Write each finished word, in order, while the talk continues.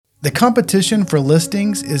The competition for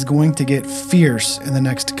listings is going to get fierce in the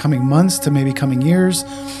next coming months to maybe coming years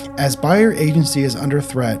as buyer agency is under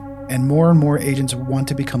threat and more agents want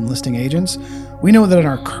to become listing agents. We know that in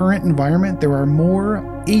our current environment, there are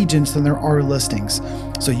more agents than there are listings.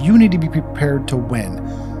 So you need to be prepared to win.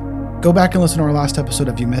 Go back and listen to our last episode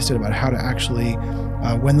if you missed it about how to actually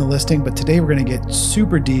win the listing. But today we're going to get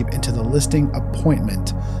super deep into the listing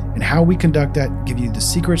appointment and how we conduct that, give you the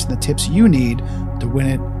secrets and the tips you need to win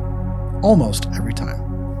it almost every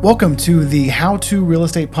time. Welcome to the How to Real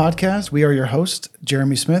Estate Podcast. We are your hosts,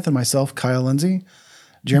 Jeremy Smith and myself, Kyle Lindsay.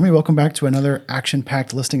 Jeremy, welcome back to another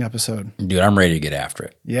action-packed listing episode. Dude, I'm ready to get after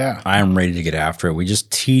it. Yeah. I am ready to get after it. We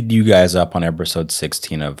just teed you guys up on episode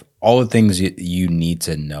 16 of all the things you need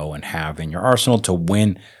to know and have in your arsenal to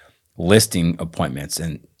win listing appointments.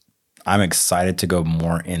 And I'm excited to go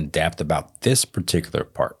more in depth about this particular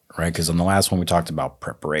part, right? Because on the last one, we talked about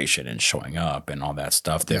preparation and showing up and all that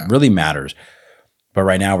stuff that really matters. But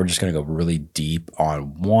right now, we're just going to go really deep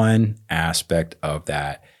on one aspect of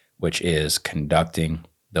that, which is conducting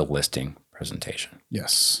the listing presentation.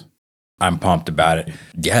 Yes. I'm pumped about it.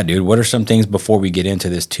 Yeah, dude, what are some things before we get into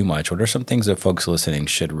this too much? What are some things that folks listening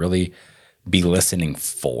should really be listening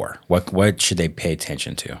for? What should they pay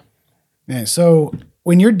attention to? Yeah, so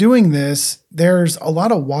when you're doing this, there's a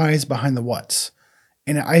lot of whys behind the whats.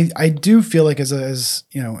 And I do feel like as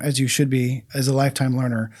you should be as a lifetime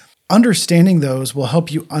learner, understanding those will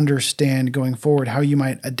help you understand going forward how you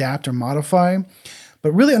might adapt or modify.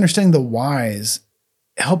 But really understanding the whys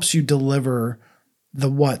helps you deliver the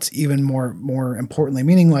what's even more importantly,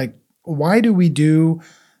 meaning like, why do we do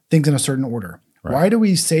things in a certain order? Right. Why do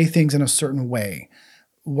we say things in a certain way?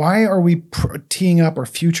 Why are we teeing up or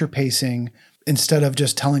future pacing instead of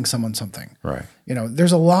just telling someone something? Right.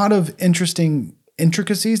 There's a lot of interesting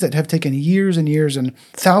intricacies that have taken years and years and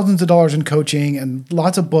thousands of dollars in coaching and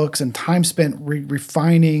lots of books and time spent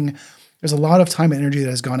refining. There's a lot of time and energy that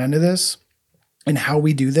has gone into this and how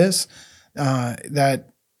we do this, that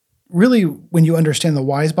really, when you understand the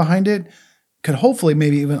whys behind it, could hopefully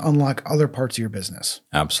maybe even unlock other parts of your business.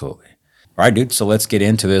 Absolutely. All right, dude. So let's get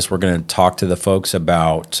into this. We're going to talk to the folks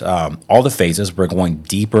about all the phases. We're going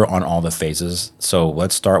deeper on all the phases. So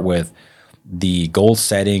let's start with the goal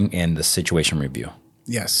setting and the situation review.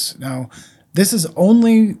 Yes. Now, this is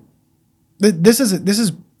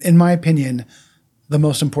in my opinion, the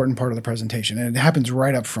most important part of the presentation, and it happens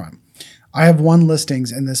right up front. I have won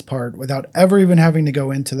listings in this part without ever even having to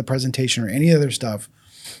go into the presentation or any other stuff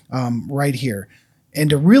right here. And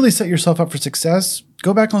to really set yourself up for success,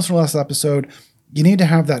 go back and listen to the last episode. You need to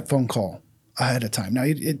have that phone call ahead of time. Now,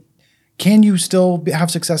 can you still have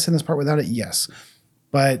success in this part without it? Yes.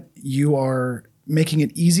 But you are making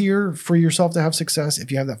it easier for yourself to have success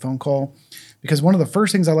if you have that phone call. Because one of the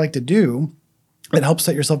first things I like to do, it helps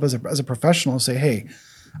set yourself as a professional, say, hey,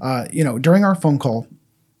 during our phone call,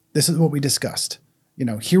 this is what we discussed.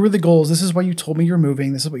 Here were the goals. This is why you told me you're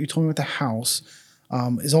moving. This is what you told me with the house.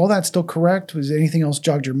 Is all that still correct? Was anything else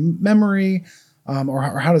jogged your memory?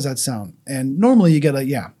 Or how does that sound? And normally you get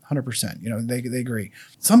 100%. They agree.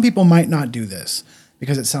 Some people might not do this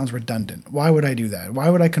because it sounds redundant. Why would I do that? Why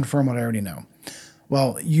would I confirm what I already know?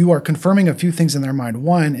 Well, you are confirming a few things in their mind.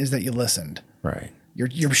 One is that you listened. Right.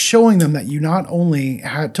 You're showing them that you not only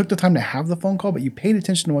took the time to have the phone call, but you paid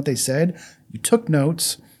attention to what they said. You took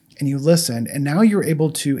notes and you listened. And now you're able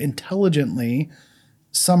to intelligently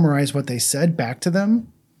summarize what they said back to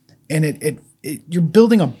them. And you're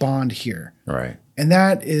building a bond here. Right. And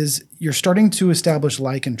that is, you're starting to establish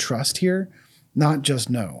like and trust here, not just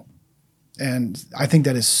know. And I think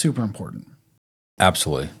that is super important.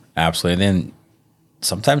 Absolutely. Absolutely. And then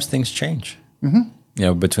sometimes things change.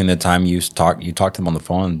 Mm-hmm. Between the time you talk to them on the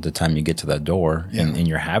phone and the time you get to that door and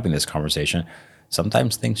you're having this conversation,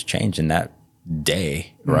 sometimes things change in that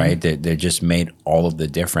day, right? They just made all of the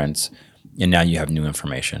difference. And now you have new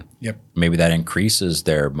information. Yep. Maybe that increases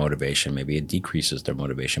their motivation. Maybe it decreases their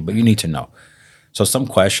motivation, but you need to know. So some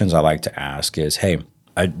questions I like to ask is, hey,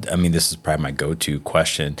 I mean, this is probably my go-to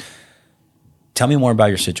question. Tell me more about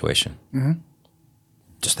your situation. Mm-hmm.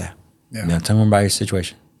 Just that. Yeah. Tell me more about your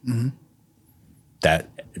situation. Mm-hmm. That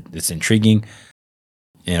it's intriguing.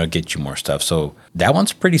 Get you more stuff. So that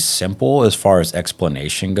one's pretty simple as far as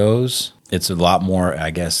explanation goes. It's a lot more,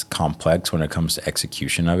 I guess, complex when it comes to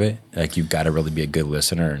execution of it. Like, you've got to really be a good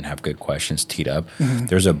listener and have good questions teed up. Mm-hmm.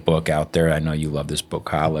 There's a book out there. I know you love this book,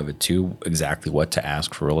 Kyle. I love it too. Exactly What to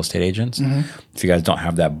Ask for Real Estate Agents. Mm-hmm. If you guys don't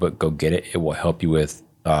have that book, go get it. It will help you with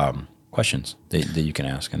questions that you can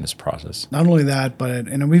ask in this process. Not only that, but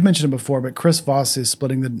and we've mentioned it before, but Chris Voss is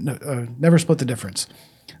splitting the Never Split the Difference.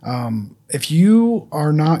 If you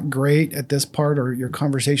are not great at this part or your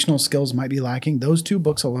conversational skills might be lacking, those 2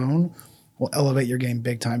 books alone will elevate your game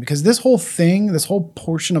big time, because this whole thing, this whole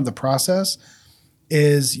portion of the process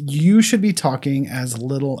is you should be talking as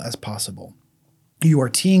little as possible. You are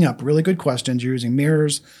teeing up really good questions. You're using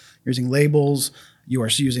mirrors, you're using labels, you are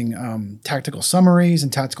using tactical summaries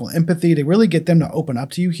and tactical empathy to really get them to open up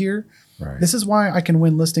to you here. Right. This is why I can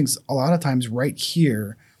win listings a lot of times right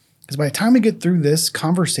here. Because by the time we get through this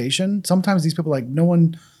conversation, sometimes these people, like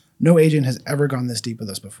no agent has ever gone this deep with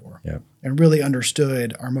us before, Yep. and really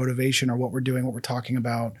understood our motivation or what we're doing, what we're talking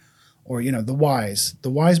about, or, the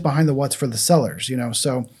whys behind the what's for the sellers,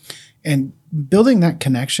 So, and building that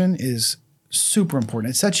connection is super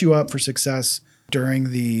important. It sets you up for success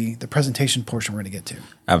during the presentation portion we're going to get to.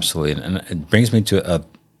 Absolutely. And it brings me to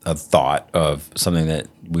a thought of something that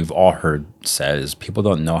we've all heard said is people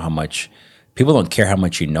don't care how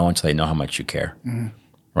much you know until they know how much you care,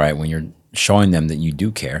 right? When you're showing them that you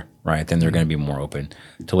do care, right, then they're going to be more open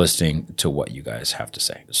to listening to what you guys have to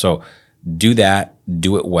say. So do that,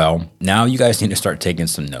 do it well. Now you guys need to start taking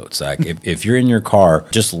some notes. Like if you're in your car,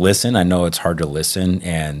 just listen. I know it's hard to listen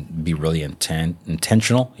and be really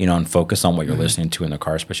intentional, and focus on what you're listening to in the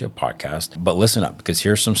car, especially a podcast. But listen up, because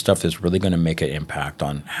here's some stuff that's really going to make an impact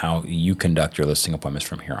on how you conduct your listing appointments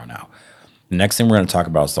from here on out. The next thing we're going to talk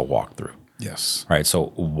about is the walkthrough. Yes. All right.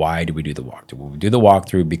 So why do we do the walkthrough? Well, we do the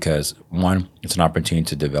walkthrough because, one, it's an opportunity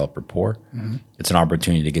to develop rapport. It's an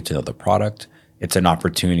opportunity to get to know the product. It's an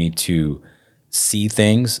opportunity to see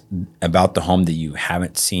things about the home that you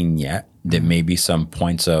haven't seen yet, that may be some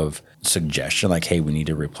points of suggestion, like, hey, we need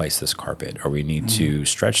to replace this carpet, or we need to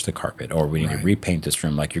stretch the carpet, or we need to repaint this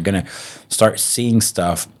room. Like, you're going to start seeing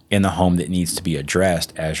stuff in the home that needs to be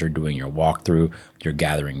addressed as you're doing your walkthrough. You're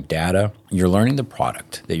gathering data. You're learning the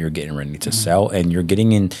product that you're getting ready to sell, and you're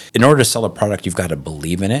getting in order to sell a product, you've got to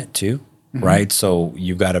believe in it too, right? So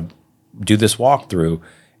you've got to do this walkthrough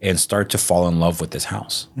and start to fall in love with this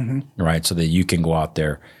house, right? So that you can go out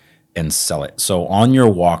there and sell it. So on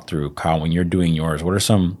your walkthrough, Kyle, when you're doing yours, what are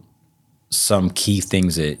some key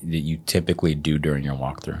things that you typically do during your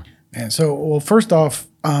walkthrough? And so, well, first off,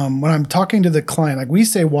 when I'm talking to the client, like we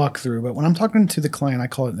say walkthrough, but when I'm talking to the client, I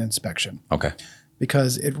call it an inspection. Okay.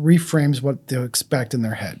 Because it reframes what they'll expect in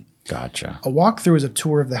their head. Gotcha. A walkthrough is a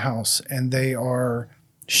tour of the house, and they are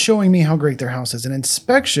showing me how great their house is. An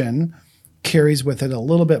inspection carries with it a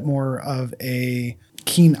little bit more of a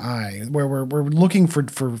keen eye, where we're looking for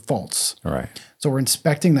faults. All right. So we're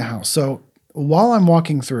inspecting the house. So while I'm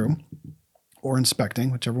walking through, or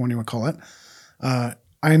inspecting, whichever one you want to call it,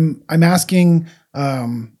 I'm asking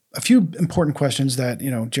a few important questions that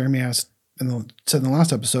Jeremy asked said in the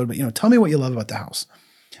last episode. But tell me what you love about the house.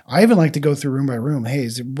 I even like to go through room by room. Hey,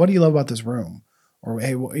 what do you love about this room? Or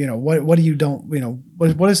hey, what do you don't?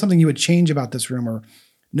 What is something you would change about this room, or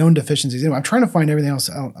known deficiencies? I'm trying to find everything else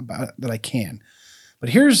out about it that I can. But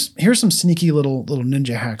here's some sneaky little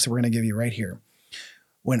ninja hacks that we're going to give you right here.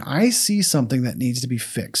 When I see something that needs to be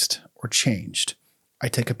fixed or changed, I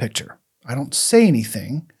take a picture. I don't say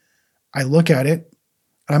anything. I look at it,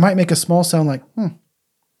 and I might make a small sound like,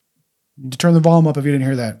 To turn the volume up if you didn't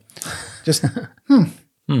hear that. Just,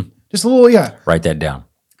 Just a little, yeah. Write that down.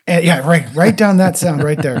 And yeah, right. Write down that sound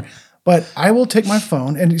right there. But I will take my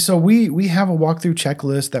phone, and so we have a walkthrough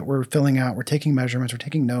checklist that we're filling out. We're taking measurements. We're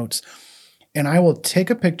taking notes, and I will take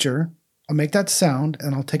a picture. I'll make that sound,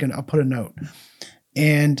 and I'll put a note.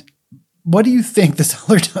 And what do you think the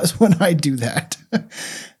seller does when I do that?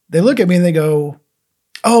 They look at me and they go,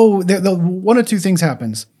 "Oh, one of two things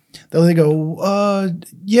happens." They go,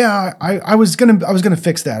 "Yeah, I was gonna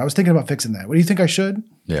fix that. I was thinking about fixing that. What do you think I should?"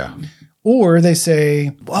 Yeah. Or they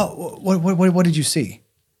say, "Well, what did you see?"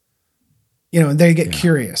 And they get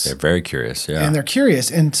curious. They're very curious. Yeah. And they're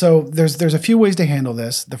curious. And so there's a few ways to handle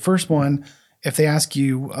this. The first one, if they ask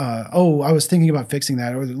you, "Oh, I was thinking about fixing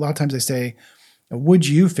that," or a lot of times they say, "Would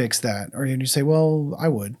you fix that?" Or you say, "Well, I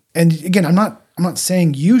would." And again, I'm not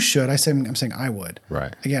saying you should. I'm saying I would.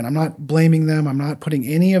 Right. Again, I'm not blaming them. I'm not putting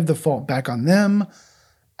any of the fault back on them.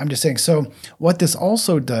 I'm just saying. So what this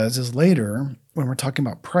also does is later, when we're talking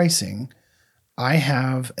about pricing, I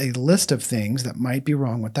have a list of things that might be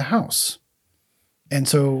wrong with the house. And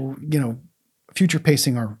so, future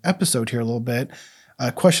pacing our episode here a little bit,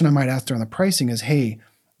 a question I might ask during the pricing is, "Hey,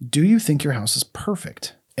 do you think your house is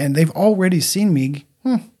perfect?" And they've already seen me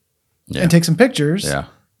and take some pictures. Yeah.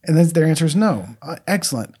 And then their answer is no.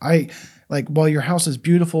 Excellent. While your house is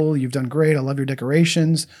beautiful, you've done great. I love your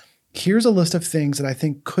decorations. Here's a list of things that I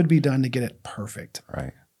think could be done to get it perfect.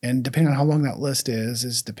 Right. And depending on how long that list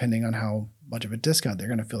is depending on how much of a discount they're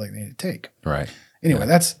going to feel like they need to take. Right. Anyway,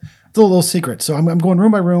 that's a little secret. So I'm going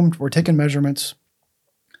room by room. We're taking measurements.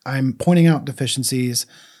 I'm pointing out deficiencies,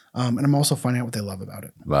 and I'm also finding out what they love about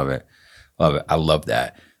it. Love it. Love it. I love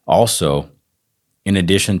that. Also, in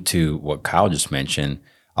addition to what Kyle just mentioned,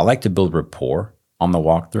 I like to build rapport on the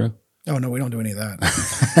walkthrough. Oh, no, we don't do any of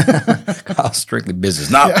that. Kyle's strictly business.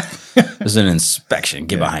 No, this is an inspection.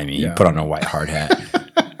 Get behind me. You put on a white hard hat.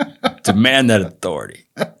 Demand that authority.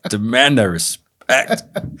 Demand that respect.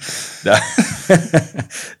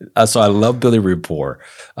 So I love building rapport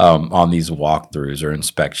on these walkthroughs or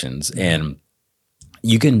inspections. And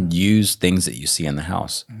you can use things that you see in the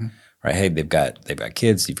house, right? Hey, they've got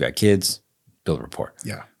kids. You've got kids. Build rapport.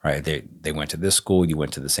 Yeah. Right. They went to this school. You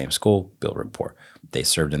went to the same school. Build rapport. They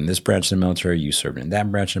served in this branch of the military. You served in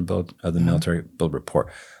that branch of the military. Build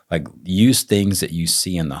rapport. Like use things that you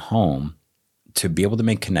see in the home to be able to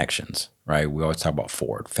make connections. Right. We always talk about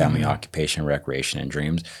Ford, family, occupation, recreation, and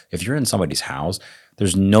dreams. If you're in somebody's house,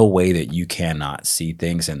 there's no way that you cannot see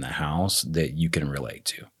things in the house that you can relate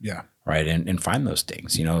to. Yeah. Right. And find those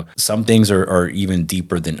things. You know, some things are even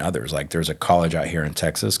deeper than others. Like there's a college out here in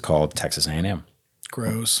Texas called Texas A&M.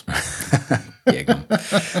 Gross.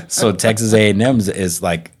 So Texas A&M is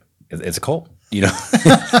like, it's a cult. You know,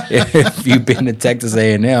 if you've been to Texas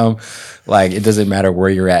A&M, like it doesn't matter where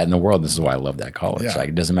you're at in the world. This is why I love that college. Yeah. Like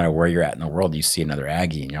it doesn't matter where you're at in the world. You see another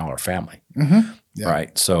Aggie and y'all are family. Yeah.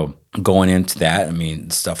 Right. So going into that, I mean,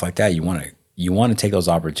 stuff like that, you want to take those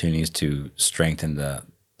opportunities to strengthen the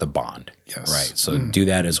bond. Yes. Right. So do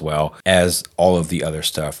that as well as all of the other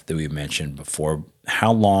stuff that we mentioned before.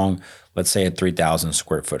 How long, let's say a 3,000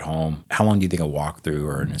 square foot home, how long do you think a walkthrough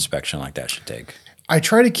or an inspection like that should take? I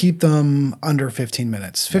try to keep them under 15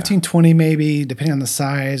 minutes, 15, 20 maybe, depending on the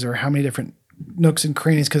size or how many different nooks and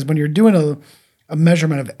crannies. Because when you're doing a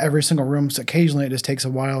measurement of every single room, so occasionally it just takes a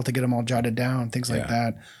while to get them all jotted down, things like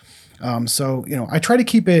that. So, I try to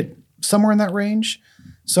keep it somewhere in that range.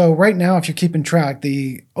 So right now, if you're keeping track,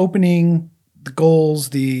 the opening, the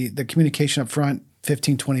goals, the communication up front,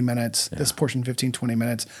 15, 20 minutes, this portion 15, 20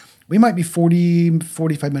 minutes. We might be 40,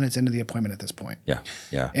 45 minutes into the appointment at this point. Yeah.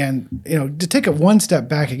 Yeah. And, to take it one step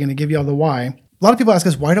back again to give you all the why, a lot of people ask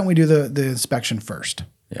us, why don't we do the inspection first?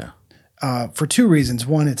 Yeah. For two reasons.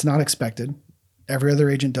 One, it's not expected. Every other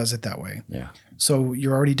agent does it that way. Yeah. So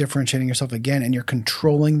you're already differentiating yourself again, and you're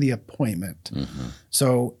controlling the appointment.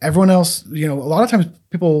 So everyone else, a lot of times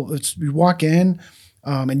people, you walk in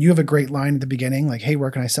and you have a great line at the beginning, like, hey,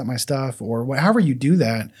 where can I set my stuff? Or however you do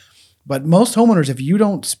that. But most homeowners, if you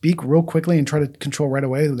don't speak real quickly and try to control right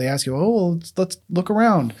away, they ask you, oh, well, let's look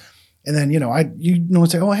around. And then,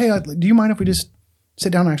 say, oh, hey, do you mind if we just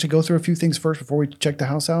sit down and actually go through a few things first before we check the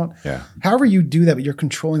house out? Yeah. However you do that, but you're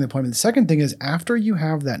controlling the appointment. The second thing is after you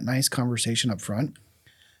have that nice conversation up front,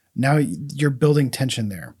 now you're building tension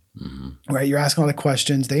there, right? You're asking a lot of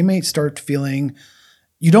questions. They may start feeling,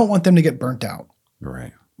 you don't want them to get burnt out.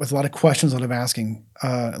 Right. With a lot of questions, a lot of asking,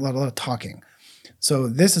 a lot of talking. So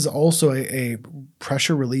this is also a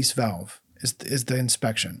pressure release valve is the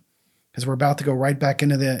inspection, because we're about to go right back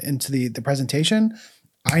into the presentation.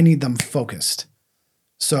 I need them focused.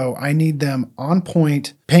 So I need them on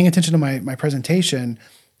point, paying attention to my presentation.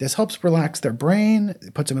 This helps relax their brain.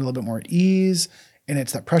 It puts them a little bit more at ease. And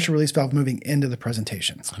it's that pressure release valve moving into the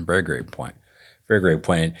presentation. Very great point. Very great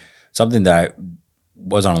point. And something that I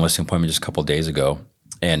was on a listing appointment just a couple of days ago,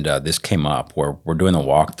 and this came up where we're doing the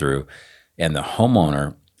walkthrough, and the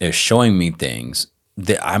homeowner is showing me things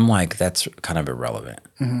that I'm like, that's kind of irrelevant.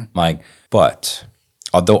 Like, but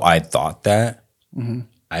although I thought that,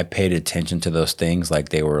 I paid attention to those things like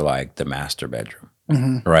they were like the master bedroom.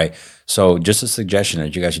 Right. So just a suggestion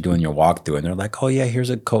that you guys are doing your walkthrough, and they're like, oh yeah, here's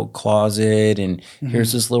a coat closet and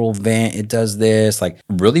here's this little vent. It does this. Like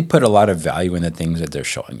really put a lot of value in the things that they're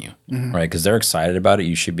showing you. Right. Because they're excited about it.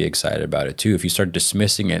 You should be excited about it too. If you start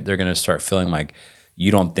dismissing it, they're going to start feeling like you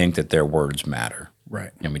don't think that their words matter.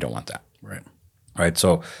 Right. And we don't want that. Right. Right.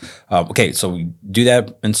 So, okay. So we do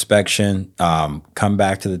that inspection, come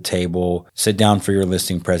back to the table, sit down for your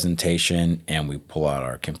listing presentation, and we pull out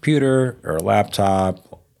our computer or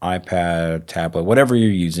laptop, iPad, tablet, whatever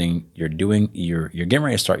you're using. You're getting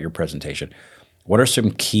ready to start your presentation. What are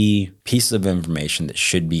some key pieces of information that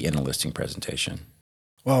should be in a listing presentation?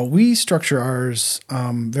 Well, we structure ours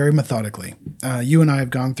very methodically. You and I have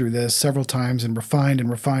gone through this several times and refined.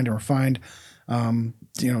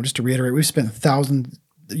 Just to reiterate, we've spent thousands.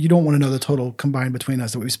 You don't want to know the total combined between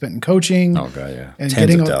us that we've spent in coaching. Oh god, yeah, and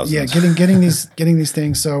tens of thousands. getting these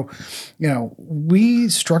things. So, we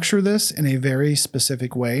structure this in a very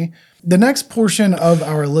specific way. The next portion of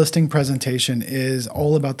our listing presentation is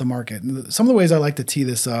all about the market. And some of the ways I like to tee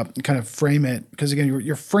this up and kind of frame it, because again,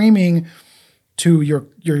 you're framing to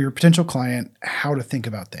your potential client how to think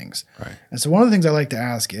about things. Right. And so one of the things I like to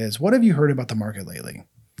ask is, what have you heard about the market lately?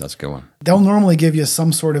 That's a good one. They'll normally give you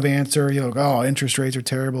some sort of answer. You know, oh, interest rates are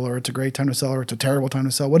terrible, or it's a great time to sell, or it's a terrible time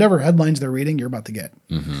to sell. Whatever headlines they're reading, you're about to get.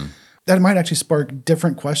 Mm-hmm. That might actually spark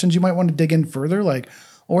different questions. You might want to dig in further, like,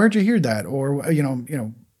 well, where'd you hear that? Or,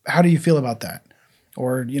 how do you feel about that?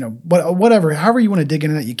 Or, whatever, however you want to dig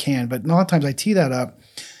into that, you can. But a lot of times I tee that up.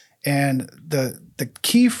 And the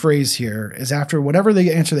key phrase here is, after whatever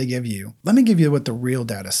the answer they give you, let me give you what the real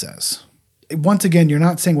data says. Once again, you're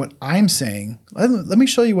not saying what I'm saying. Let me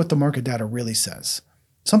show you what the market data really says.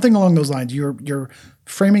 Something along those lines. You're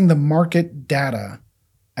framing the market data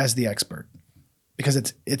as the expert, because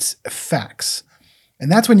it's facts.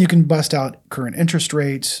 And that's when you can bust out current interest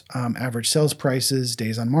rates, average sales prices,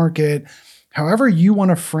 days on market. However you want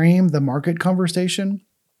to frame the market conversation,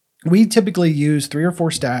 we typically use 3 or 4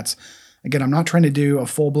 stats. Again, I'm not trying to do a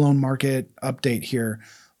full-blown market update here,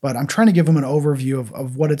 but I'm trying to give them an overview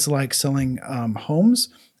of what it's like selling homes.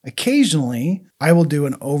 Occasionally, I will do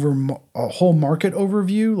a whole market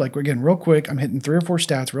overview. Like, again, real quick, I'm hitting 3 or 4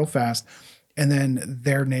 stats real fast, and then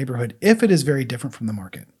their neighborhood, if it is very different from the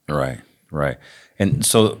market. Right. And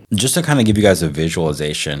so just to kind of give you guys a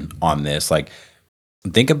visualization on this, like,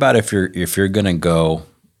 think about if you're going to go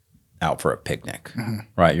out for a picnic,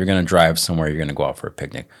 right? You're going to drive somewhere, you're going to go out for a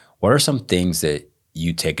picnic. What are some things that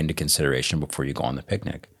you take into consideration before you go on the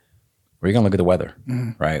picnic? Where are you going to look at the weather,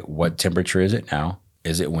 right? What temperature is it now?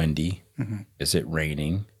 Is it windy? Is it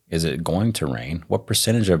raining? Is it going to rain? What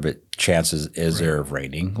percentage of it chances is there of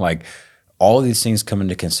raining? Like, all of these things come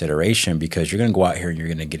into consideration, because you're going to go out here and you're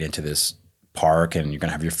going to get into this park and you're going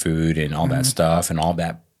to have your food and all that stuff, and all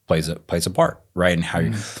that plays a part, right? And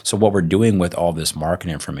how so what we're doing with all this market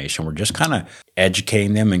information, we're just kind of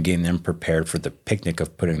educating them and getting them prepared for the picnic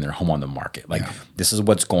of putting their home on the market. Like, this is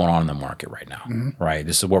what's going on in the market right now, right?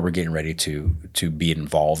 This is what we're getting ready to be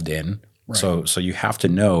involved in. Right. So you have to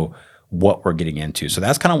know what we're getting into. So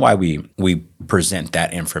that's kind of why we present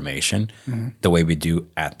that information the way we do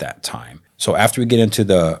at that time. So after we get into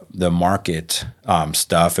the market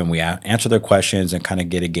stuff, and we answer their questions and kind of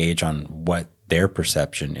get a gauge on what their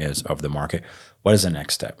perception is of the market, what is the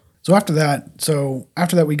next step? So after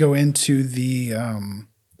that, we go into the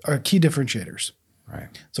our key differentiators. Right.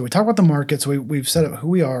 So we talk about the market. So we've set up who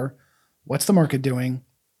we are, what's the market doing,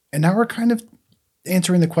 and now we're kind of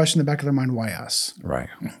answering the question in the back of their mind, why us? Right.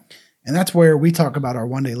 And that's where we talk about our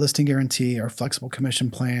one-day listing guarantee, our flexible commission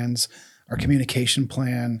plans, our communication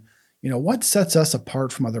plan. What sets us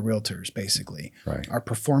apart from other realtors, basically. Right. Our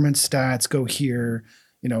performance stats go here.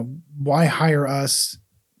 Why hire us?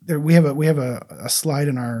 We have a slide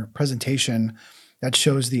in our presentation that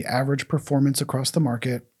shows the average performance across the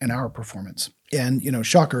market and our performance. And,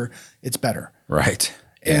 shocker, it's better. Right.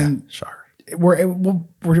 And yeah, shocker.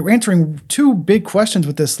 We're answering 2 big questions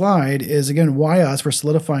with this slide. Is, again, why us? We're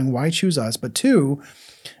solidifying why choose us. But 2,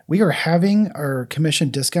 we are having our commission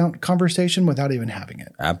discount conversation without even having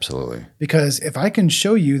it. Absolutely. Because if I can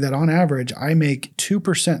show you that on average, I make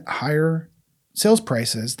 2% higher sales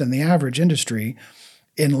prices than the average industry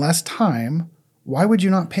in less time, why would you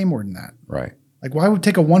not pay more than that? Right. Like, why would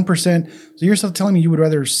take a 1%? So you're still telling me you would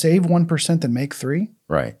rather save 1% than make 3%?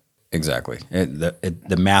 Right. Exactly.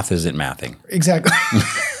 The math isn't mathing. Exactly.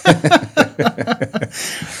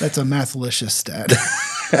 That's a mathlicious stat.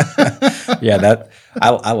 Yeah,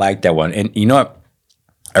 I like that one. And you know what?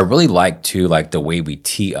 I really like too, like the way we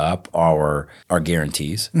tee up our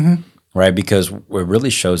guarantees, right? Because it really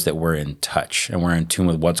shows that we're in touch and we're in tune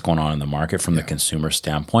with what's going on in the market from the consumer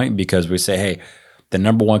standpoint. Because we say, hey, the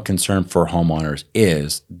number one concern for homeowners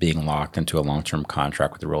is being locked into a long-term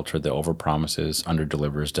contract with the realtor that overpromises,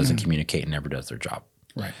 underdelivers, doesn't communicate, and never does their job.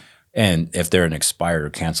 Right. And if they're an expired or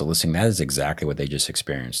canceled listing, that is exactly what they just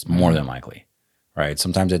experienced, more than likely, right?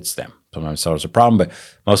 Sometimes it's them. Sometimes sellers a problem, but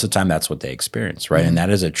most of the time that's what they experience, right? And that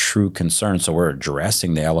is a true concern. So we're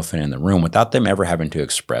addressing the elephant in the room without them ever having to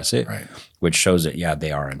express it, Right. which shows that, yeah,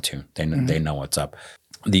 they are in tune. They know what's up.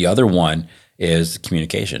 The other one is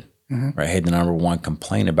communication, right? Hey, the number one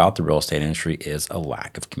complaint about the real estate industry is a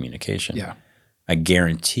lack of communication. Yeah. I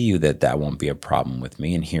guarantee you that won't be a problem with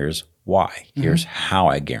me, and here's why. Here's how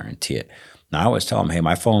I guarantee it. Now, I always tell them, hey,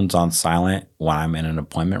 my phone's on silent when I'm in an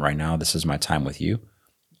appointment right now. This is my time with you.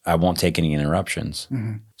 I won't take any interruptions.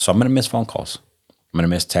 So I'm going to miss phone calls. I'm going to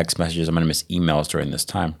miss text messages. I'm going to miss emails during this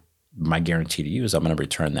time. My guarantee to you is I'm going to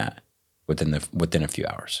return that within a few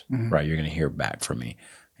hours, right? You're going to hear back from me.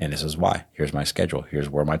 And this is why. Here's my schedule. Here's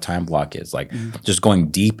where my time block is. Like just going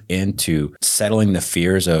deep into settling the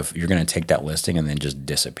fears of you're going to take that listing and then just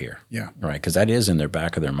disappear. Yeah. Right. Because that is in their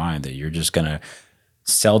back of their mind that you're just going to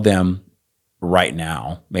sell them right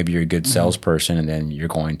now. Maybe you're a good salesperson, and then you're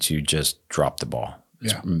going to just drop the ball.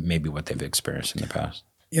 It's Yeah. maybe what they've experienced in the past.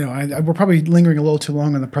 We're probably lingering a little too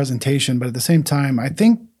long on the presentation, but at the same time, I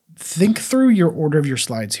think through your order of your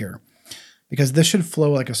slides here, because this should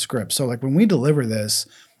flow like a script. So like when we deliver this,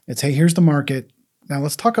 it's, hey, here's the market. Now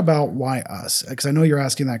let's talk about why us, because I know you're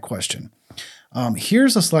asking that question.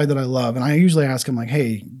 Here's a slide that I love, and I usually ask them like,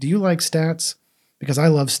 hey, do you like stats? Because I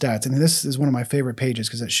love stats, and this is one of my favorite pages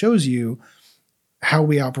because it shows you how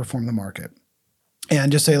we outperform the market.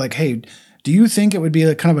 And just say like, hey, do you think it would be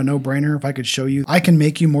kind of a no-brainer if I could show you I can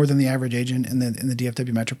make you more than the average agent in the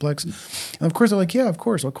DFW Metroplex? And of course they're like, yeah, of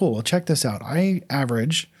course. Well, cool. Well, check this out. I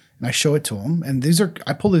average and I show it to them, and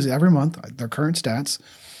I pull these every month, their current stats,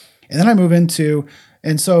 and then I move into.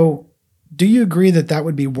 And so, do you agree that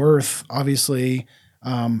would be worth obviously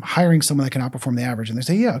hiring someone that can outperform the average? And they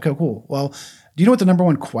say, yeah, okay, cool. Well, do you know what the number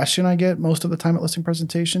one question I get most of the time at listing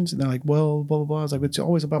presentations? And they're like, well, blah, blah, blah. I was like, it's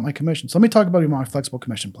always about my commission. So let me talk about my flexible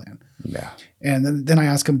commission plan. Yeah. And then I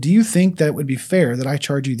ask them, do you think that it would be fair that I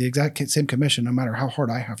charge you the exact same commission no matter how hard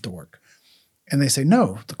I have to work? And they say,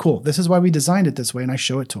 no, cool. This is why we designed it this way. And I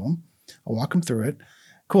show it to them. I'll walk them through it.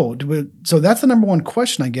 Cool. So that's the number one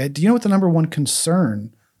question I get. Do you know what the number one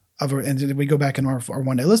concern of, and we go back in our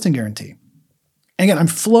one-day listing guarantee. And again, I'm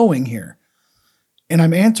flowing here. And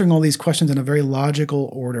I'm answering all these questions in a very logical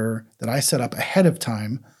order that I set up ahead of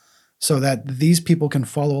time so that these people can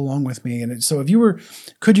follow along with me. And so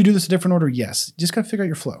could you do this a different order? Yes. You just got to figure out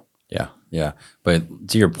your flow. Yeah. Yeah. But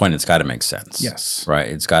to your point, it's got to make sense. Yes. Right.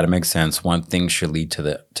 It's got to make sense. One thing should lead to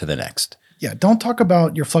the next. Yeah. Don't talk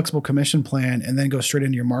about your flexible commission plan and then go straight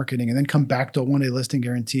into your marketing and then come back to a one-day listing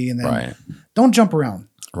guarantee. And then Don't jump around.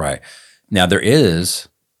 Right. Now there is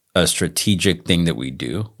a strategic thing that we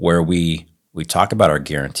do where we talk about our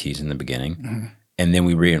guarantees in the beginning and then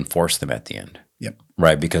we reinforce them at the end. Yep.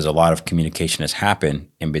 Right. Because a lot of communication has happened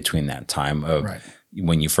in between that time of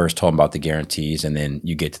when you first told them about the guarantees and then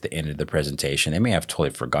you get to the end of the presentation, they may have totally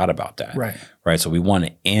forgot about that. Right. Right. So we want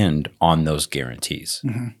to end on those guarantees.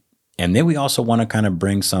 And then we also want to kind of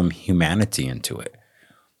bring some humanity into it.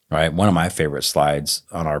 Right. One of my favorite slides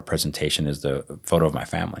on our presentation is the photo of my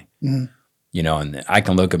family. You know, and I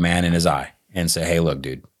can look a man in his eye and say, hey, look,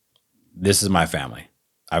 dude, this is my family.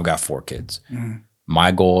 I've got 4 kids.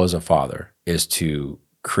 My goal as a father is to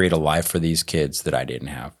create a life for these kids that I didn't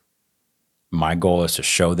have. My goal is to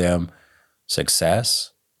show them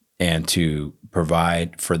success and to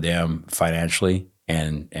provide for them financially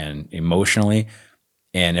and emotionally.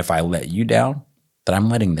 And if I let you down, then I'm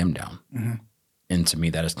letting them down. And to me,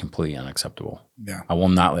 that is completely unacceptable. Yeah. I will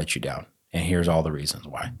not let you down. And here's all the reasons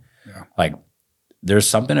why. Yeah. Like, there's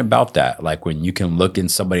something about that. Like when you can look in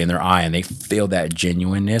somebody in their eye and they feel that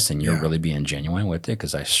genuineness and you're really being genuine with it,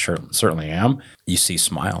 because I certainly am, you see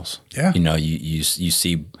smiles. Yeah. You know, you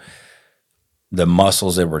see the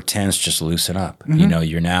muscles that were tense just loosen up. You know,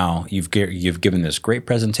 you've given this great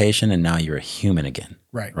presentation and now you're a human again.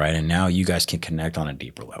 Right. Right. And now you guys can connect on a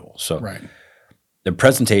deeper level. So the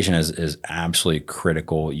presentation is absolutely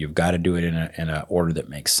critical. You've got to do it in a order that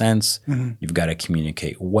makes sense. You've got to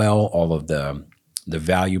communicate well all of the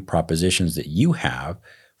value propositions that you have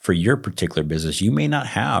for your particular business. You may not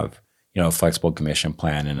have, you know, a flexible commission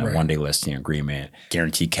plan and a one-day listing agreement,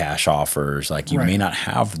 guarantee cash offers. Like you may not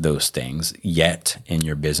have those things yet in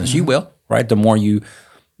your business. You will, right? The more you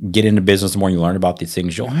get into business, the more you learn about these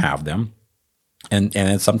things, you'll have them. And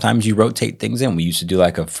then sometimes you rotate things in. We used to do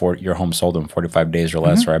like your home sold in 45 days or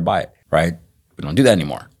less, or I buy it, right? We don't do that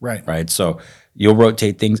anymore. Right. So you'll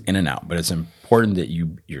rotate things in and out, but it's important that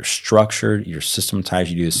you're structured, you're systematized,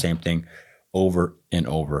 you do the same thing over and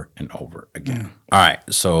over and over again. All right.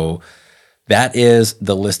 So that is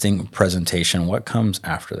the listing presentation. What comes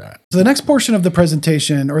after that? So the next portion of the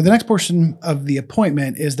presentation or the next portion of the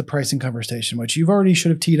appointment is the pricing conversation, which you've already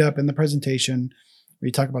should have teed up in the presentation where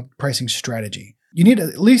you talk about pricing strategy. You need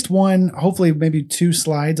at least one, hopefully maybe 2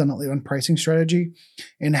 slides on pricing strategy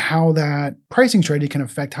and how that pricing strategy can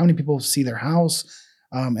affect how many people see their house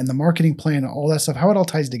and the marketing plan and all that stuff, how it all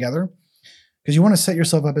ties together. Because you want to set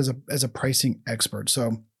yourself up as a pricing expert.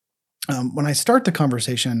 So when I start the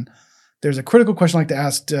conversation, there's a critical question I like to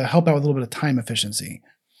ask to help out with a little bit of time efficiency.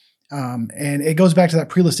 And it goes back to that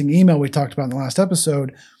pre-listing email we talked about in the last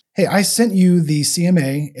episode. Hey, I sent you the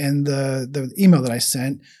CMA and the email that I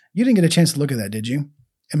sent. You didn't get a chance to look at that, did you?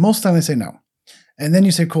 And most of the time they say no. And then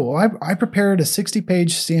you say, cool, I prepared a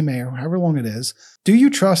 60-page CMA or however long it is. Do you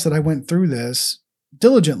trust that I went through this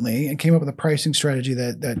diligently and came up with a pricing strategy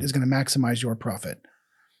that is going to maximize your profit?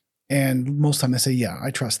 And most of the time they say, yeah,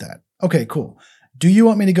 I trust that. Okay, cool. Do you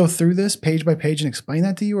want me to go through this page by page and explain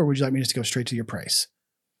that to you? Or would you like me just to go straight to your price?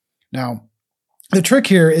 Now, The trick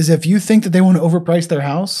here is if you think that they want to overprice their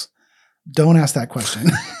house, don't ask that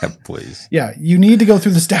question. Please. Yeah, you need to go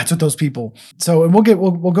through the stats with those people. So, and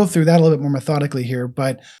we'll go through that a little bit more methodically here.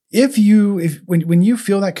 But when you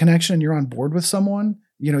feel that connection and you're on board with someone,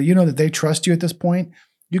 you know that they trust you at this point,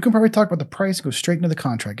 you can probably talk about the price, go straight into the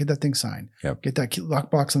contract, get that thing signed, get that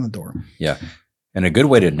lockbox on the door. Yeah, and a good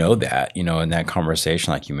way to know that, in that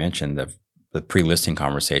conversation, like you mentioned, the pre-listing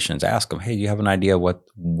conversations, ask them, hey, do you have an idea what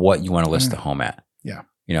you want to list the home at? Yeah.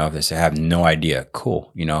 If they say, I have no idea,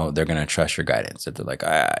 cool. They're going to trust your guidance. If they're like,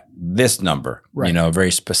 this number, right. A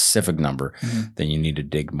very specific number, then you need to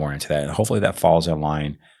dig more into that. And hopefully that falls in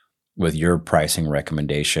line with your pricing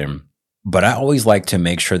recommendation. But I always like to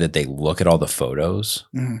make sure that they look at all the photos.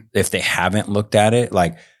 If they haven't looked at it,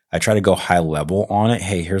 like I try to go high level on it.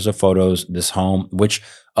 Hey, here's the photos, this home, which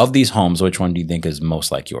of these homes, which one do you think is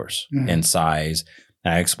most like yours in size?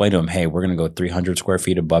 And I explain to them, hey, we're going to go 300 square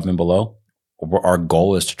feet above and below. Our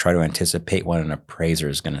goal is to try to anticipate what an appraiser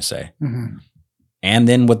is going to say, and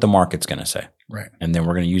then what the market's going to say. Right. And then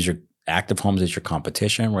we're going to use your active homes as your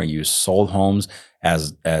competition. We're going to use sold homes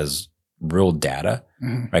as real data,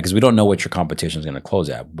 right? Because we don't know what your competition is going to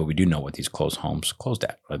close at, but we do know what these closed homes closed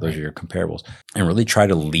at. Right? Those are your comparables, and really try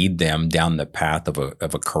to lead them down the path of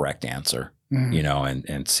a correct answer,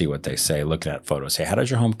 and see what they say. Looking at photos, hey, how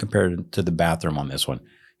does your home compare to the bathroom on this one?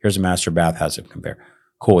 Here's a master bath. How's it compare?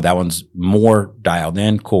 Cool. That one's more dialed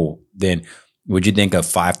in. Cool. Then would you think a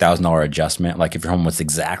 $5,000 adjustment? Like if your home was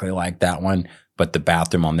exactly like that one, but the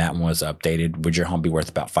bathroom on that one was updated, would your home be worth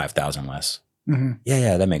about $5,000 less?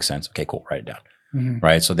 Yeah, that makes sense. Okay, cool. Write it down.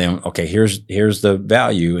 Right. So then, okay, here's the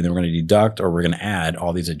value, and then we're going to deduct or we're going to add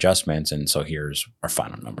all these adjustments. And so here's our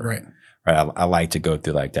final number. Right. I like to go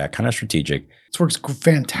through like that, kind of strategic. This works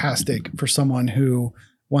fantastic for someone who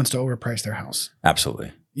wants to overprice their house.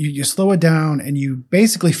 Absolutely. You slow it down and you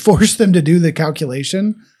basically force them to do the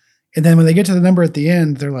calculation. And then when they get to the number at the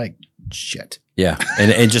end, they're like, shit. Yeah.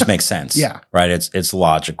 And it just makes sense. Yeah. Right. It's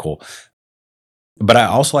logical. But I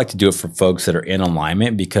also like to do it for folks that are in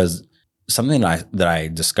alignment, because something that I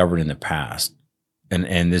discovered in the past,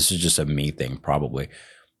 and this is just a me thing probably,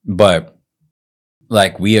 but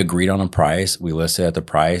like we agreed on a price, we listed at the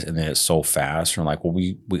price, and then it's so fast. And we're like, well,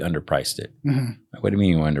 we underpriced it. Like, what do you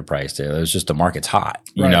mean you underpriced it? It was just the market's hot,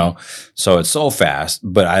 you know? So it's so fast.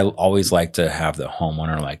 But I always like to have the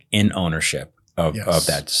homeowner like in ownership of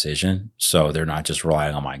that decision. So they're not just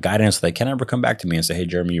relying on my guidance. They can't ever come back to me and say, hey,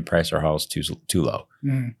 Jeremy, you priced our house too low.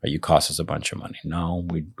 Or you cost us a bunch of money. No,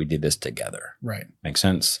 we did this together. Right. Makes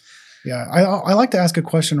sense? Yeah, I like to ask a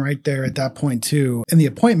question right there at that point too. In the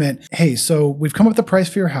appointment, hey, so we've come up with the price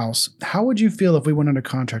for your house. How would you feel if we went under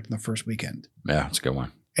contract in the first weekend? Yeah, that's a good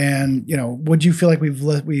one. And, would you feel like we've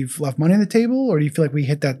left money on the table, or do you feel like we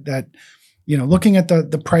hit that looking at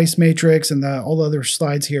the price matrix and all the other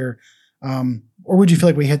slides here, or would you feel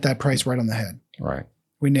like we hit that price right on the head? Right.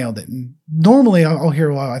 We nailed it. And normally I'll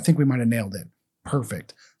hear, well, I think we might have nailed it.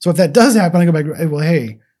 Perfect. So if that does happen, I go back, well,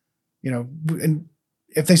 hey, and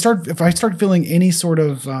if I start feeling any sort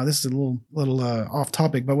of this is a little off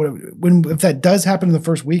topic, but if that does happen in the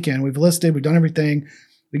first weekend, we've listed, we've done everything,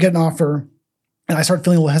 we get an offer, and I start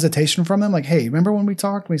feeling a little hesitation from them, like, hey, remember when we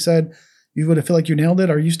talked? We said you would have feel like you nailed it.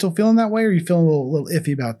 Are you still feeling that way, or are you feeling a little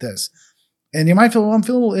iffy about this? And you might feel, well, I'm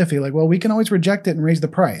feeling a little iffy. Like, well, we can always reject it and raise the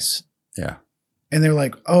price. Yeah. And they're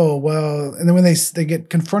like, oh well. And then when they get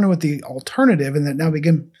confronted with the alternative, and then now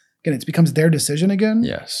it becomes their decision again.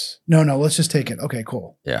 Yes. No, let's just take it. Okay,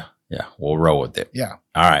 cool. Yeah. We'll roll with it. Yeah.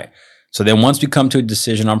 All right. So then once we come to a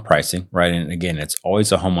decision on pricing, right? And again, it's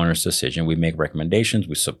always a homeowner's decision. We make recommendations.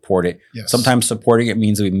 We support it. Yes. Sometimes supporting it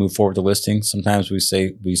means that we move forward the listing. Sometimes we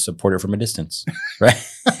say we support it from a distance, right?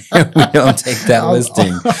 We don't take that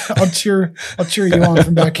listing. I'll cheer you on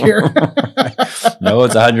from back here. No,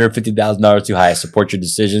 it's $150,000 too high. I support your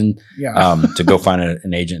decision. Yeah. To go find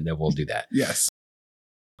an agent that will do that. Yes.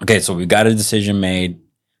 Okay, so we've got a decision made.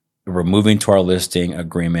 We're moving to our listing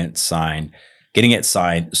agreement signed, getting it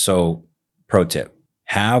signed. So pro tip,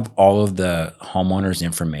 have all of the homeowner's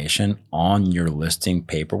information on your listing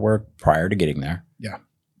paperwork prior to getting there. Yeah.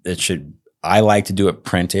 I like to do it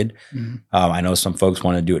printed. I know some folks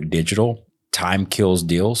want to do it digital. Time kills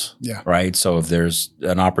deals. Yeah. Right. So if there's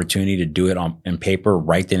an opportunity to do it in paper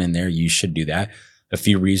right then and there, you should do that. A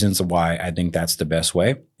few reasons why I think that's the best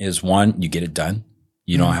way is, one, you get it done.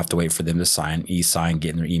 You don't have to wait for them to sign, get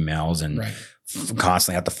in their emails, and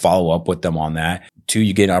constantly have to follow up with them on that. Two,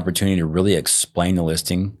 you get an opportunity to really explain the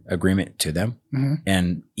listing agreement to them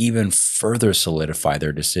and even further solidify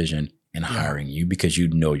their decision in hiring you because you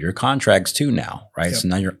know your contracts too now, right? So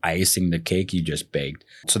now you're icing the cake you just baked.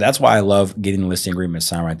 So that's why I love getting the listing agreement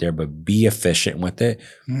signed right there, but be efficient with it.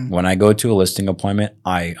 When I go to a listing appointment,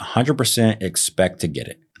 I 100% expect to get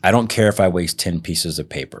it. I don't care if I waste 10 pieces of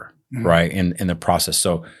paper, right, in the process.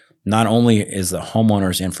 So not only is the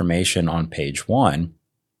homeowner's information on page 1,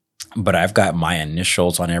 but I've got my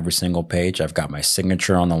initials on every single page. I've got my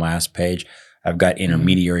signature on the last page. I've got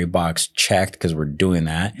intermediary box checked because we're doing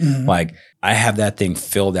that. Like I have that thing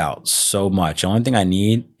filled out so much. The only thing I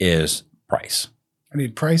need is price. I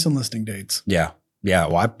need price and listing dates. Yeah. Yeah.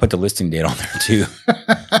 Well, I put the listing date on there too.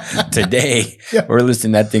 Today, we're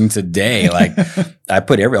listing that thing today. Like I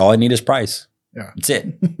put all I need is price. Yeah. That's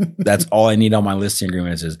it. That's all I need on my listing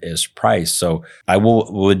agreement is price. So I will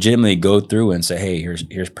legitimately go through and say, hey,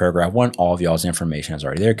 here's paragraph 1. All of y'all's information is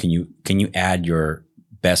already there. Can you add your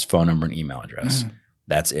best phone number and email address?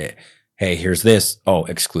 That's it. Hey, here's this. Oh,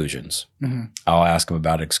 exclusions. I'll ask them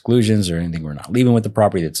about exclusions or anything we're not leaving with the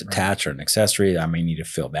property that's attached or an accessory. I may need to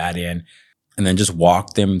fill that in. And then just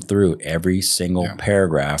walk them through every single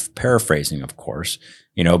paragraph, paraphrasing, of course,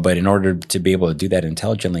 but in order to be able to do that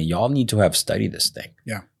intelligently, y'all need to have studied this thing.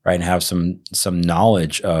 Yeah. Right. And have some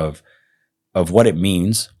knowledge of what it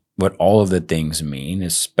means, what all of the things mean,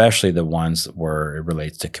 especially the ones where it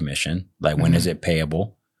relates to commission. Like when is it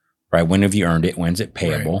payable? Right. When have you earned it? When's it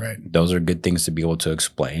payable? Right. Those are good things to be able to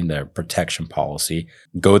explain. The protection policy.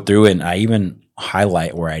 Go through and I even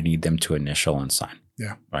highlight where I need them to initial and sign.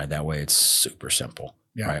 Yeah. Right. That way it's super simple.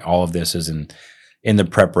 Yeah. Right. All of this is in the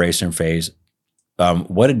preparation phase.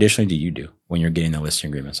 What additionally do you do when you're getting the listing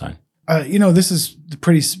agreement signed? This is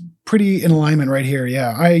pretty in alignment right here.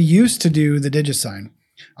 Yeah. I used to do the DigiSign.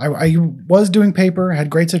 I was doing paper, had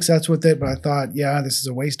great success with it, but I thought, this is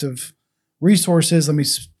a waste of resources. Let me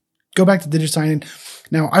go back to DigiSign.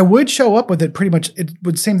 Now I would show up with it pretty much. It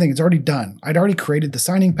would same thing. It's already done. I'd already created the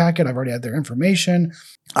signing packet. I've already had their information.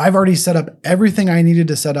 I've already set up everything I needed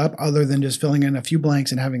to set up other than just filling in a few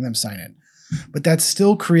blanks and having them sign it. But that's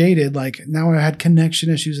still created, like now I had connection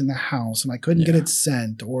issues in the house and I couldn't get it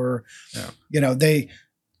sent or,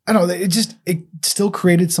 it still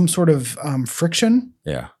created some sort of friction.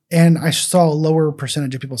 Yeah. And I saw a lower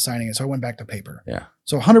percentage of people signing it. So I went back to paper. Yeah.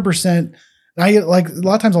 So 100%. I like a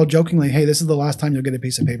lot of times I'll jokingly, hey, this is the last time you'll get a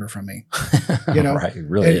piece of paper from me. Right, it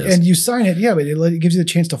really is. And you sign it, but it gives you the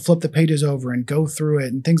chance to flip the pages over and go through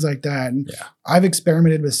it and things like that. And I've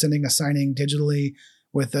experimented with sending a signing digitally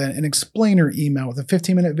with an explainer email with a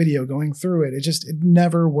 15-minute video going through it. It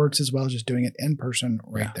never works as well as just doing it in person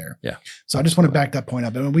right there. Yeah. So I just want to back that point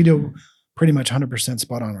up. I mean, we do pretty much 100%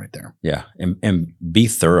 spot on right there. Yeah. And be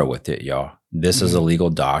thorough with it, y'all. This is a legal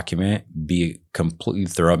document. Be completely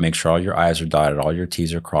thorough. Make sure all your I's are dotted, all your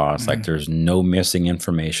T's are crossed. Like there's no missing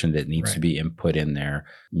information that needs to be input in there.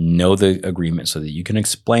 Know the agreement so that you can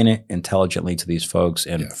explain it intelligently to these folks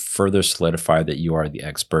and further solidify that you are the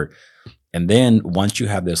expert. And then once you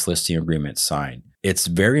have this listing agreement signed, it's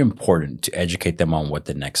very important to educate them on what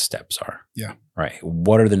the next steps are. Yeah. Right.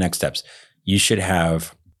 What are the next steps? You should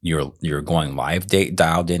have your going live date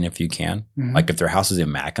dialed in if you can. Like if their house is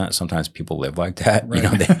immaculate, sometimes people live like that.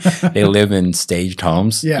 Right. They live in staged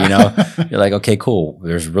homes. Yeah. You're like, okay, cool.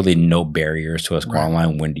 There's really no barriers to us going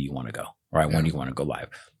online. When do you want to go? Right. When do you want to go live?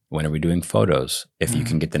 When are we doing photos? If you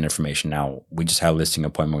can get that information now, we just had a listing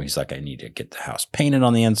appointment where he's like, I need to get the house painted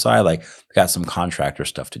on the inside. Like we got some contractor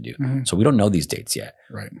stuff to do. So we don't know these dates yet.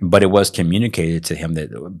 Right. But it was communicated to him that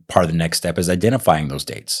part of the next step is identifying those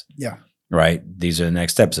dates. Yeah. Right. These are the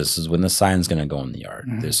next steps. This is when the sign's going to go in the yard.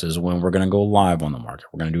 This is when we're going to go live on the market.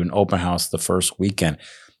 We're going to do an open house the first weekend.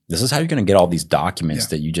 This is how you're going to get all these documents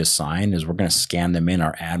that you just signed is we're going to scan them in.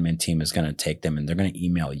 Our admin team is going to take them and they're going to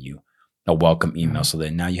email you a welcome email so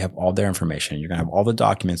that now you have all their information. You're going to have all the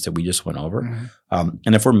documents that we just went over.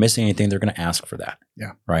 And if we're missing anything, they're going to ask for that.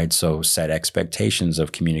 Yeah. Right. So set expectations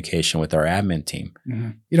of communication with our admin team.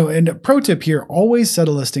 And a pro tip here, always set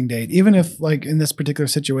a listing date, even if like in this particular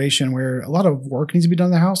situation where a lot of work needs to be done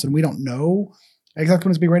in the house and we don't know exactly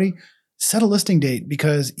when it's being ready, set a listing date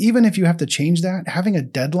because even if you have to change that, having a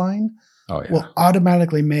deadline will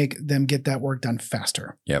automatically make them get that work done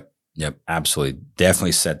faster. Yep, absolutely.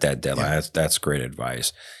 Definitely set that deadline. Yeah. That's great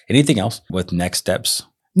advice. Anything else with next steps?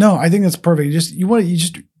 No, I think that's perfect.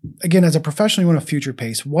 Again, as a professional, you want to future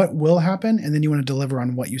pace what will happen, and then you want to deliver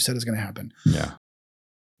on what you said is going to happen. Yeah.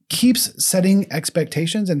 Keeps setting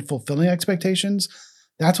expectations and fulfilling expectations.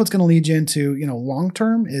 That's what's going to lead you into,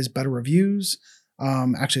 long-term is better reviews,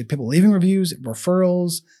 actually people leaving reviews,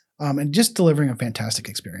 referrals, and just delivering a fantastic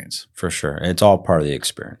experience. For sure. It's all part of the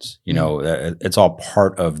experience. It's all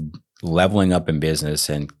part of leveling up in business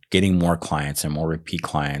and getting more clients and more repeat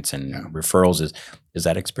clients and referrals is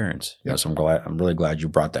that experience. You know, so I'm really glad you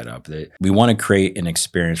brought that up. That we want to create an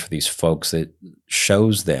experience for these folks that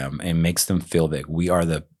shows them and makes them feel that we are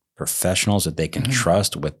the professionals that they can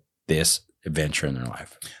trust with this adventure in their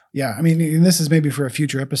life. Yeah. I mean, and this is maybe for a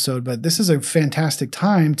future episode, but this is a fantastic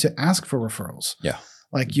time to ask for referrals. Yeah.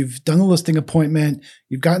 Like you've done the listing appointment,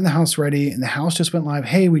 you've gotten the house ready, and the house just went live.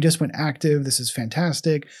 Hey, we just went active. This is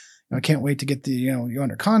fantastic. I can't wait to get you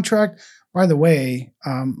under contract. By the way,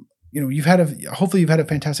 hopefully you've had a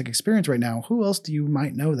fantastic experience right now. Who else do you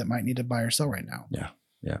might know that might need to buy or sell right now?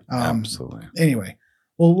 Yeah, absolutely. Anyway,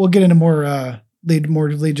 we'll get into more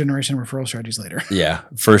lead generation referral strategies later. Yeah,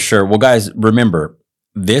 for sure. Well, guys, remember,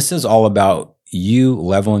 this is all about you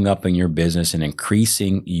leveling up in your business and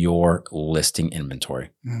increasing your listing inventory.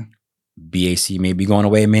 BAC may be going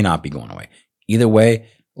away, it may not be going away. Either way,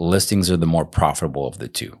 listings are the more profitable of the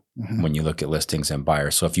two when you look at listings and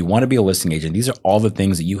buyers. So if you want to be a listing agent, these are all the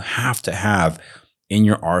things that you have to have in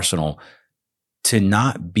your arsenal to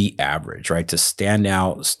not be average, right? To stand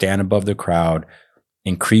out, stand above the crowd,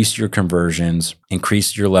 increase your conversions,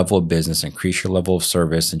 increase your level of business, increase your level of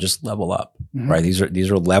service, and just level up, right?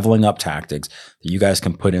 These are leveling up tactics that you guys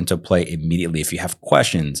can put into play immediately. If you have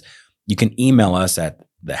questions, you can email us at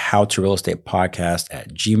the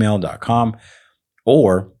howtorealestatepodcast@gmail.com,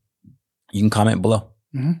 or you can comment below.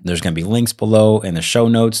 There's going to be links below in the show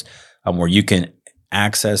notes where you can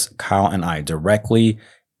access Kyle and I directly.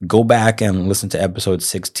 Go back and listen to episode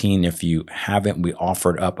 16. If you haven't, we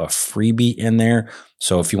offered up a freebie in there.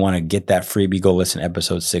 So if you want to get that freebie, go listen to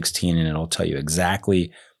episode 16 and it'll tell you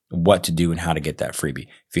exactly what to do and how to get that freebie.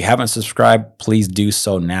 If you haven't subscribed, please do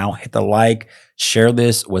so now. Hit the like, share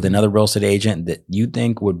this with another real estate agent that you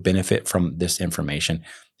think would benefit from this information,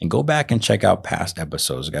 and go back and check out past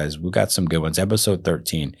episodes, guys. We've got some good ones. Episode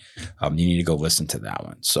 13, you need to go listen to that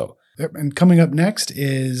one. So. Yep. And coming up next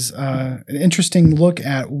is an interesting look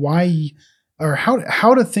at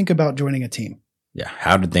how to think about joining a team. Yeah,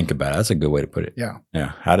 how to think about it. That's a good way to put it. Yeah,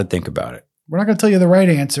 how to think about it. We're not going to tell you the right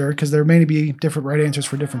answer because there may be different right answers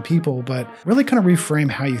for different people, but really kind of reframe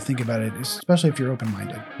how you think about it, especially if you're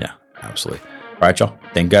open-minded. Yeah, absolutely. All right, y'all.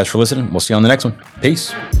 Thank you guys for listening. We'll see you on the next one.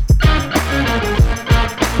 Peace.